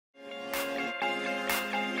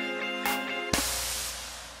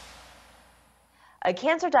A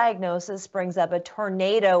cancer diagnosis brings up a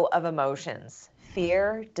tornado of emotions: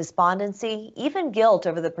 fear, despondency, even guilt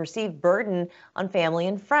over the perceived burden on family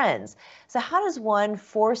and friends. So how does one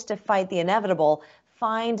forced to fight the inevitable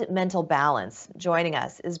find mental balance? Joining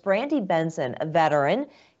us is Brandi Benson, a veteran,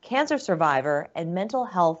 cancer survivor, and mental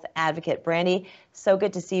health advocate. Brandi, so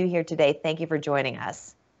good to see you here today. Thank you for joining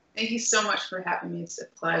us. Thank you so much for having me. It's a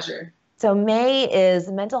pleasure. So May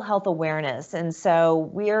is mental health awareness, and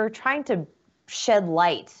so we're trying to shed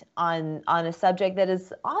light on a subject that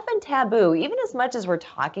is often taboo, even as much as we're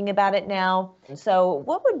talking about it now. So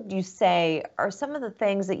what would you say are some of the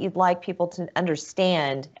things that you'd like people to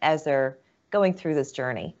understand as they're going through this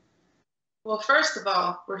journey? Well, first of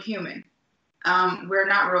all, we're human. We're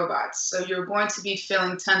not robots. So you're going to be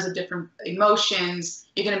feeling tons of different emotions.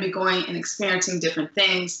 You're going to be going and experiencing different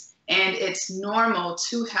things. And it's normal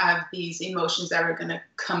to have these emotions that are going to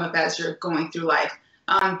come up as you're going through life.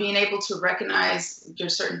 Being able to recognize your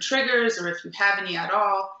certain triggers, or if you have any at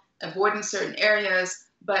all, avoiding certain areas,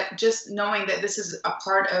 but just knowing that this is a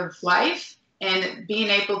part of life and being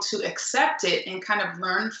able to accept it and kind of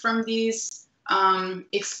learn from these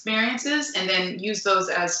experiences and then use those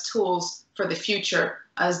as tools for the future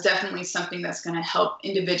is definitely something that's going to help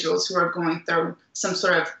individuals who are going through some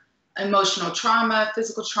sort of emotional trauma,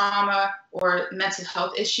 physical trauma, or mental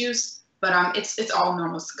health issues. But it's all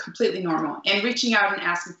normal. It's completely normal. And reaching out and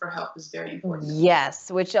asking for help is very important.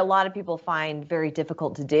 Yes, which a lot of people find very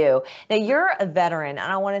difficult to do. Now, you're a veteran,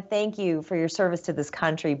 and I want to thank you for your service to this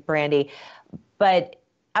country, Brandi. But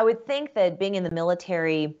I would think that being in the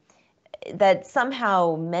military, that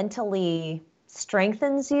somehow mentally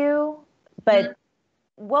strengthens you. But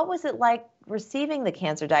what was it like receiving the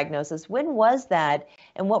cancer diagnosis? When was that,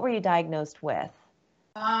 and what were you diagnosed with?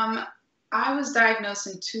 I was diagnosed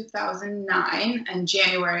in 2009 in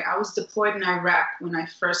January. I was deployed in Iraq when I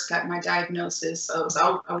first got my diagnosis. So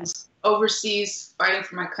I was overseas fighting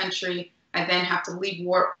for my country. I then have to leave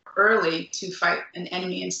war early to fight an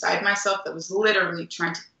enemy inside myself that was literally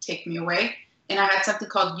trying to take me away. And I had something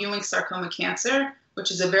called Ewing Sarcoma cancer,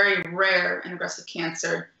 which is a very rare and aggressive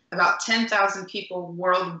cancer. About 10,000 people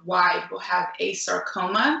worldwide will have a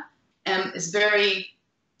sarcoma, and it's very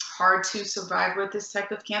hard to survive with this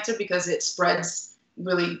type of cancer because it spreads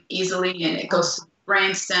really easily and it goes to the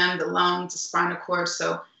brain stem, the lungs, the spinal cord.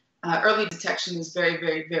 So early detection is very,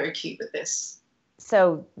 very, very key with this.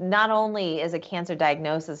 So not only is a cancer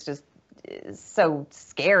diagnosis just so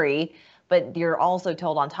scary, but you're also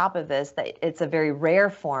told on top of this that it's a very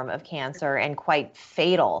rare form of cancer and quite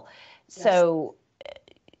fatal. Yes. So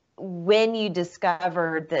when you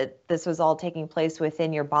discovered that this was all taking place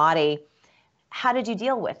within your body, how did you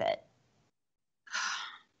deal with it?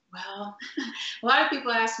 Well, a lot of people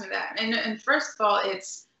ask me that. And first of all,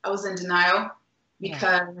 I was in denial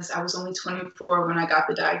because I was only 24 when I got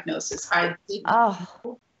the diagnosis. I didn't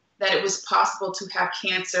know that it was possible to have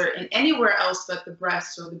cancer in anywhere else but the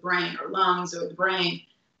breast or the brain or lungs or the brain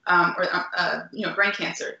brain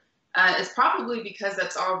cancer. It's probably because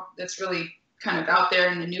that's really kind of out there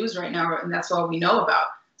in the news right now, and that's all we know about.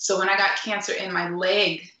 So when I got cancer in my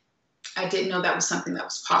leg, I didn't know that was something that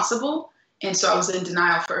was possible. And so I was in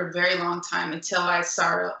denial for a very long time until I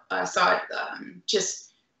saw it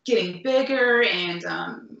just getting bigger and,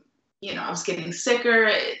 I was getting sicker.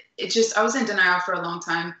 I was in denial for a long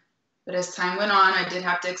time. But as time went on, I did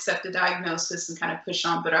have to accept the diagnosis and kind of push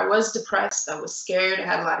on. But I was depressed. I was scared. I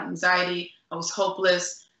had a lot of anxiety. I was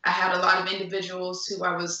hopeless. I had a lot of individuals who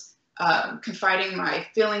I was confiding my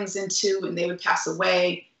feelings into, and they would pass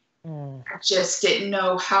away. I just didn't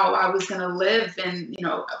know how I was going to live. And,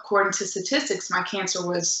 according to statistics, my cancer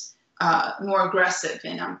was more aggressive.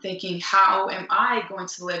 And I'm thinking, how am I going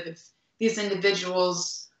to live if these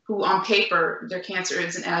individuals who on paper, their cancer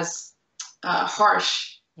isn't as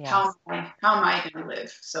harsh, yes. How am I going to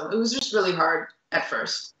live? So it was just really hard at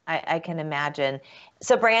first. I can imagine.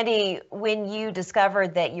 So Brandi, when you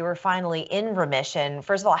discovered that you were finally in remission,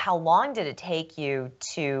 first of all, how long did it take you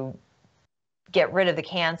to get rid of the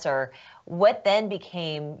cancer? What then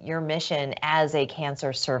became your mission as a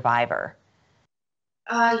cancer survivor?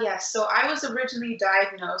 Yes, so I was originally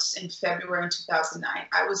diagnosed in February 2009.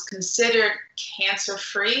 I was considered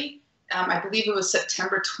cancer-free. I believe it was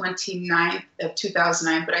September 29th of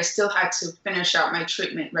 2009, but I still had to finish out my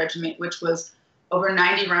treatment regimen, which was over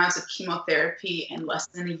 90 rounds of chemotherapy in less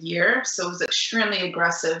than a year. So it was extremely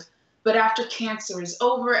aggressive. But after cancer is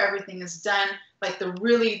over, everything is done, like the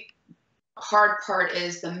really hard part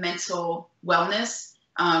is the mental wellness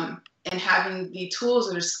and having the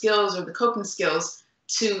tools or the skills or the coping skills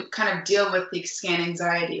to kind of deal with the scan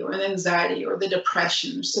anxiety or the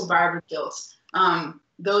depression, survivor guilt.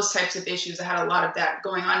 those types of issues. I had a lot of that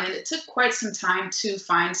going on, and it took quite some time to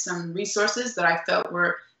find some resources that I felt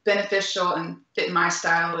were beneficial and fit my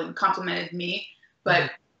style and complemented me.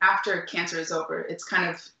 But after cancer is over, it's kind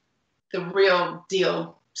of the real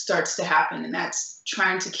deal starts to happen, and that's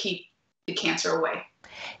trying to keep the cancer away.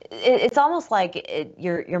 It's almost like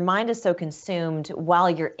your mind is so consumed while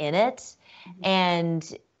you're in it,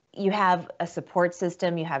 and you have a support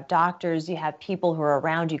system, you have doctors, you have people who are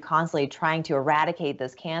around you constantly trying to eradicate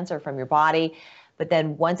this cancer from your body. But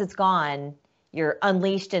then once it's gone, you're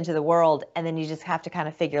unleashed into the world, and then you just have to kind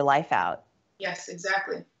of figure life out. Yes,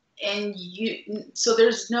 exactly. And so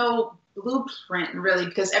there's no blueprint really,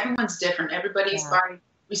 because everyone's different. Everybody's body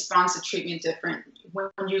responds to treatment different.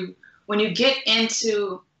 When you get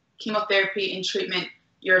into chemotherapy and treatment,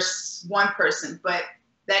 you're one person, but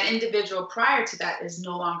that individual prior to that is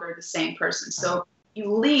no longer the same person. So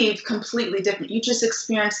you leave completely different. You just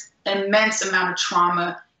experience an immense amount of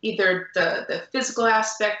trauma, either the physical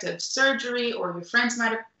aspect of surgery, or your friends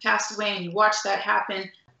might have passed away and you watch that happen.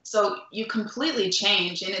 So you completely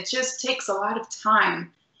change, and it just takes a lot of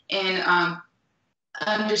time and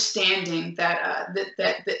understanding that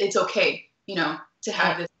it's okay, to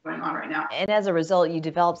have this going on right now. And as a result, you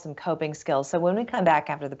develop some coping skills. So when we come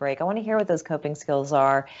back after the break, I want to hear what those coping skills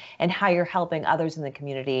are and how you're helping others in the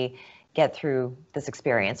community get through this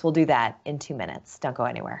experience. We'll do that in 2 minutes. Don't go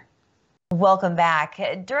anywhere. Welcome back.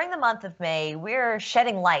 During the month of May, we're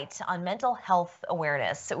shedding light on mental health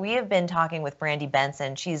awareness. We have been talking with Brandi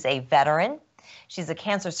Benson. She's a veteran, she's a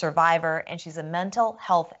cancer survivor, and she's a mental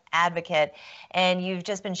health advocate. And you've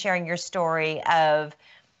just been sharing your story of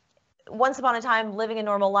once upon a time living a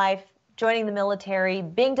normal life, joining the military,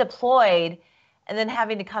 being deployed, and then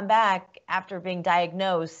having to come back after being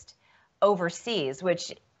diagnosed overseas,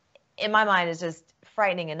 which in my mind is just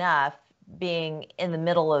frightening enough, being in the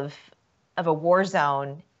middle of a war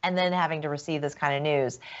zone and then having to receive this kind of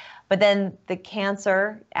news. But then the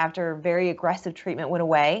cancer, after very aggressive treatment, went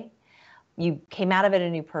away. You came out of it a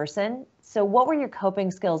new person. So what were your coping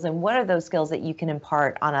skills, and what are those skills that you can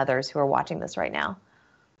impart on others who are watching this right now?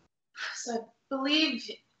 So I believe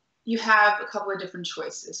you have a couple of different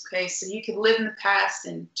choices. Okay, so you could live in the past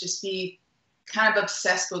and just be kind of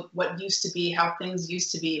obsessed with what used to be, how things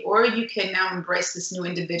used to be, or you can now embrace this new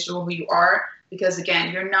individual who you are, because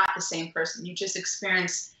again, you're not the same person. You just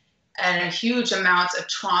experienced a huge amount of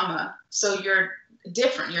trauma, so you're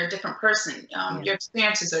different. You're a different person. Your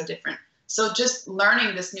experiences are different. So just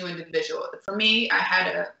learning this new individual. For me, I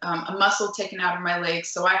had a muscle taken out of my leg,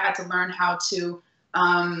 so I had to learn how to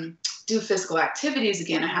do physical activities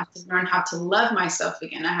again. I had to learn how to love myself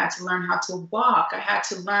again. I had to learn how to walk. I had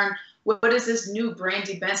to learn what is this new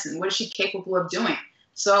Brandi Benson? What is she capable of doing?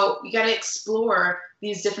 So you got to explore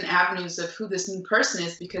these different avenues of who this new person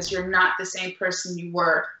is, because you're not the same person you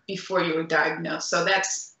were before you were diagnosed. So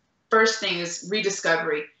that's first thing, is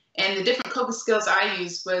rediscovery. And the different coping skills I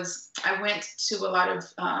used was I went to a lot of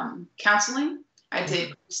counseling. I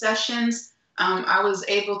did sessions. I was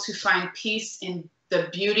able to find peace in the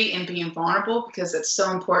beauty in being vulnerable, because it's so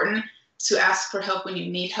important to ask for help when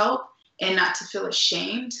you need help, and not to feel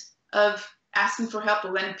ashamed of asking for help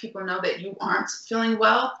or letting people know that you aren't feeling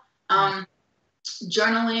well.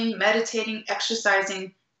 Journaling, meditating,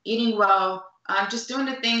 exercising, eating well, just doing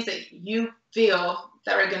the things that you feel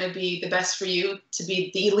that are going to be the best for you to be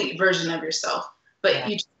the elite version of yourself. But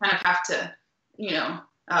you just kind of have to,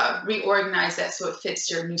 reorganize that so it fits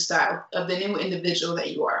your new style of the new individual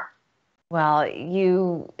that you are. Well,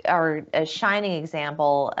 you are a shining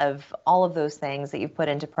example of all of those things that you've put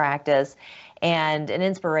into practice, and an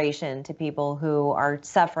inspiration to people who are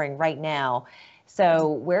suffering right now. So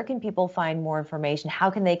where can people find more information? How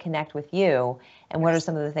can they connect with you? And what are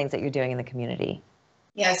some of the things that you're doing in the community?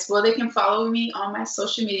 Yes, well, they can follow me on my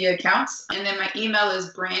social media accounts. And then my email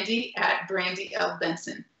is Brandi L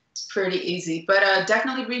Benson. It's pretty easy, but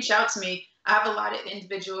definitely reach out to me. I have a lot of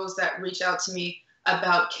individuals that reach out to me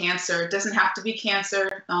about cancer. It doesn't have to be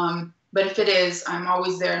cancer, but if it is, I'm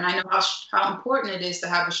always there. And I know how important it is to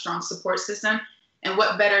have a strong support system. And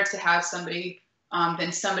what better to have somebody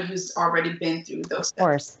than somebody who's already been through those steps. Of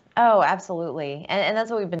course. Oh, absolutely. And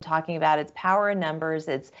that's what we've been talking about. It's power in numbers.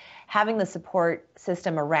 It's having the support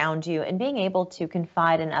system around you and being able to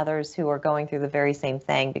confide in others who are going through the very same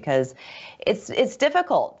thing, because it's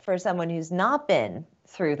difficult for someone who's not been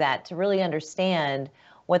through that to really understand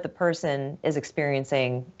what the person is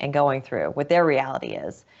experiencing and going through, what their reality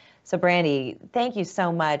is. So Brandi, thank you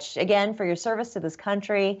so much again for your service to this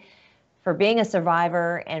country, for being a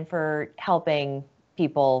survivor, and for helping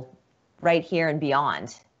people right here and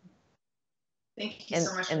beyond. Thank you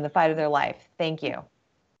so much. In the fight of their life. Thank you.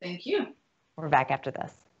 Thank you. We're back after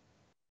this.